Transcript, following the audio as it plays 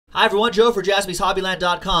Hi everyone, Joe for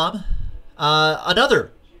JaspysHobbyland.com.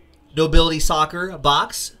 Another Nobility Soccer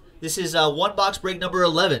box. This is one box break number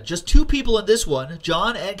 11. Just two people in this one.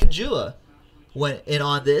 John and Kanjua went in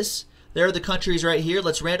on this. There are the countries right here.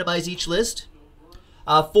 Let's randomize each list.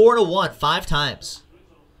 4 and a 1, 5 times.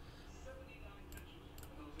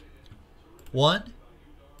 1,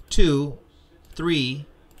 2, 3,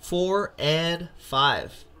 4, and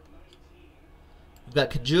 5. We've got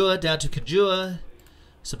Kanjua down to Kanjua.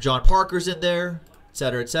 Some John Parkers in there,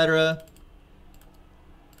 etc., etc.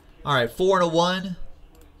 All right, 4 and a 1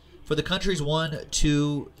 for the countries. 1,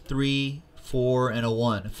 2, 3, 4, and a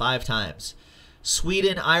 1, 5 times.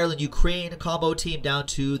 Sweden, Ireland, Ukraine combo team down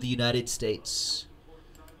to the United States,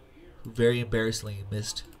 who very embarrassingly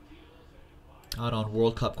missed out on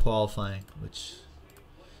World Cup qualifying, which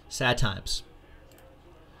sad times.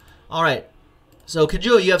 All right, so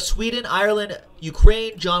Kanjua, you have Sweden, Ireland,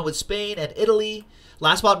 Ukraine, John with Spain, and Italy.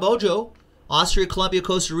 Last spot mojo, Austria, Colombia,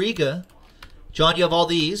 Costa Rica. John, you have all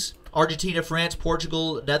these. Argentina, France,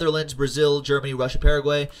 Portugal, Netherlands, Brazil, Germany, Russia,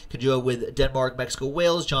 Paraguay. Kanjua with Denmark, Mexico,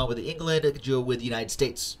 Wales. John with England. Kanjua with the United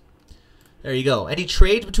States. There you go. Any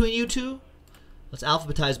trades between you two? Let's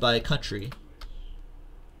alphabetize by country.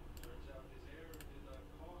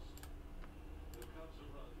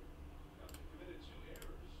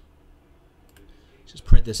 Just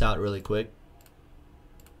print this out really quick.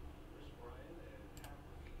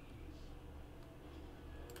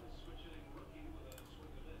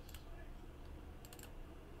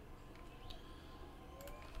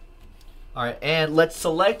 All right, and let's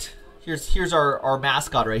select. Here's our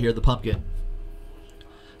mascot right here, the pumpkin.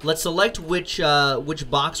 Let's select which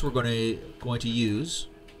box we're going to use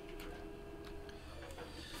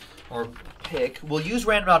or pick. We'll use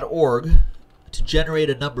random.org to generate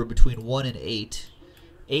a number between 1 and 8.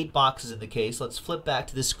 8 boxes in the case. Let's flip back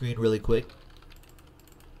to this screen really quick.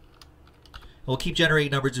 We'll keep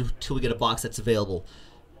generating numbers until we get a box that's available.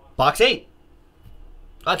 Box 8.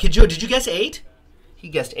 Kanjua, did you guess 8? He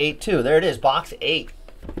guessed 8 too. There it is, box 8.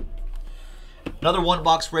 Another one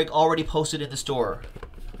box break already posted in the store.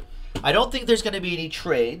 I don't think there's going to be any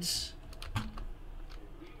trades.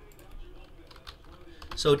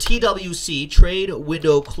 So TWC, trade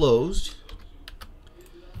window closed.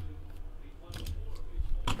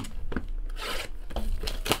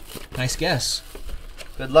 Nice guess.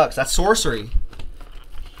 Good luck. That's sorcery.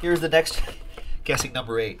 Here's the next guessing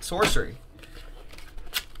number 8. Sorcery.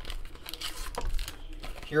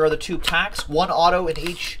 Here are the 2 packs. 1 auto in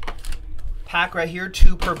each pack right here.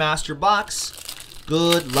 2 per master box.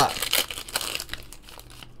 Good luck.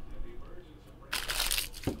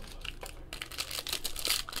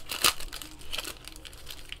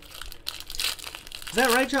 Is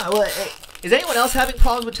that right, John? Well, is anyone else having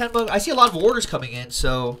problems with 10 bucks? I see a lot of orders coming in,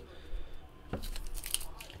 so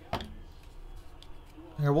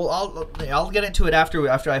here, I'll get into it after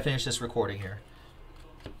I finish this recording here.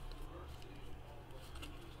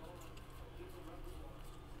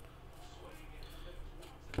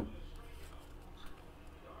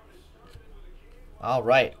 All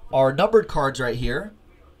right, our numbered cards right here.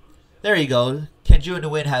 There you go. Kanjua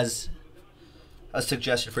Nguyen has a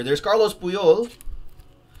suggestion for. There's Carlos Puyol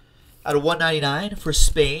out of 199 for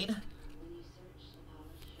Spain.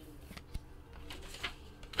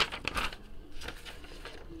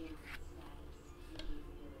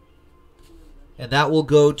 And that will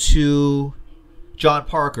go to John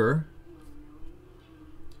Parker.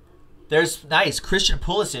 There's nice Christian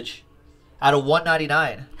Pulisic out of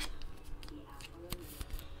 199.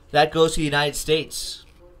 That goes to the United States.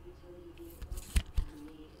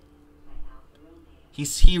 He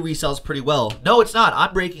resells pretty well. No, it's not.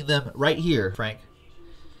 I'm breaking them right here, Frank.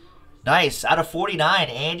 Nice. Out of 49,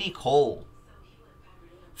 Andy Cole.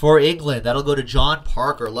 For England, that'll go to John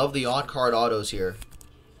Parker. Love the on-card autos here.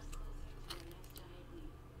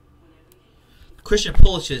 Christian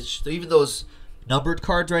Pulisic, even those numbered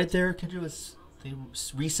cards right there, they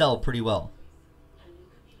resell pretty well.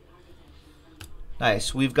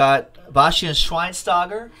 Nice. We've got Bastian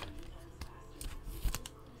Schweinsteiger.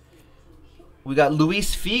 We got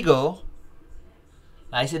Luis Figo.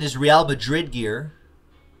 Nice in his Real Madrid gear.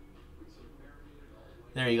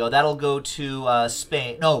 There you go. That'll go to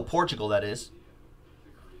Spain. No, Portugal, that is.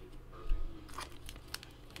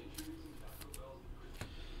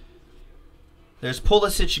 There's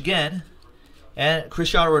Pulisic again. And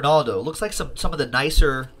Cristiano Ronaldo. Looks like some of the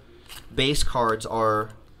nicer base cards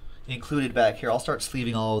are included back here. I'll start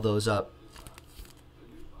sleeving all of those up.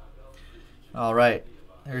 All right.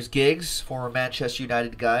 There's Giggs, former Manchester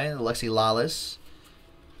United guy, Alexi Lalas.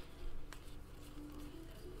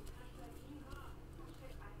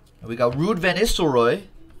 We got Ruud van Nistelrooy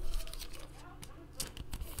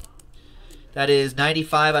That is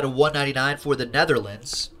 95 out of 199 for the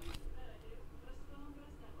Netherlands.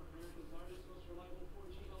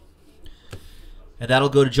 And that'll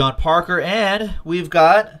go to John Parker. And we've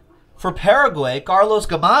got, for Paraguay, Carlos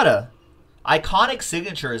Gamada. Iconic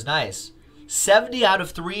signature is nice. 70 out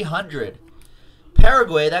of 300.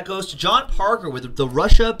 Paraguay, that goes to John Parker with the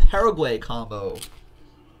Russia-Paraguay combo.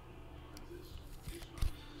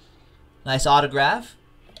 Nice autograph.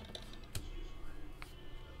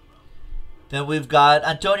 Then we've got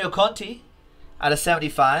Antonio Conti out of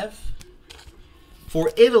 75.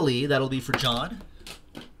 For Italy, that'll be for John.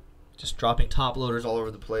 Just dropping top loaders all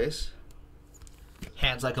over the place.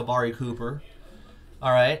 Hands like Amari Cooper.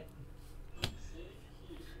 All right.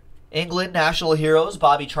 England National Heroes,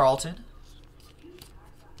 Bobby Charlton.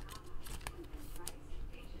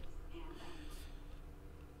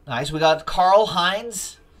 Nice. We got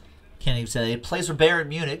Karl-Heinz. Can't even say it. Plays for Bayern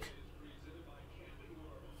Munich.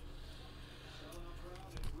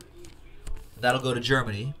 That'll go to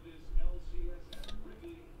Germany.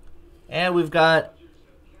 And we've got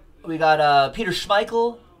Peter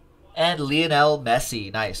Schmeichel and Lionel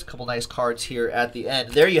Messi. Nice. Couple nice cards here at the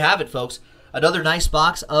end. There you have it, folks. Another nice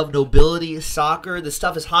box of Nobility Soccer. This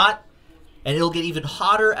stuff is hot, and it'll get even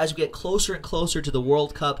hotter as we get closer and closer to the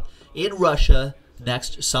World Cup in Russia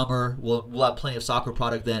next summer. We'll have plenty of soccer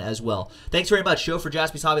product then as well. Thanks very much. Show for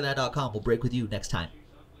JaspysHobbyland.com. We'll break with you next time.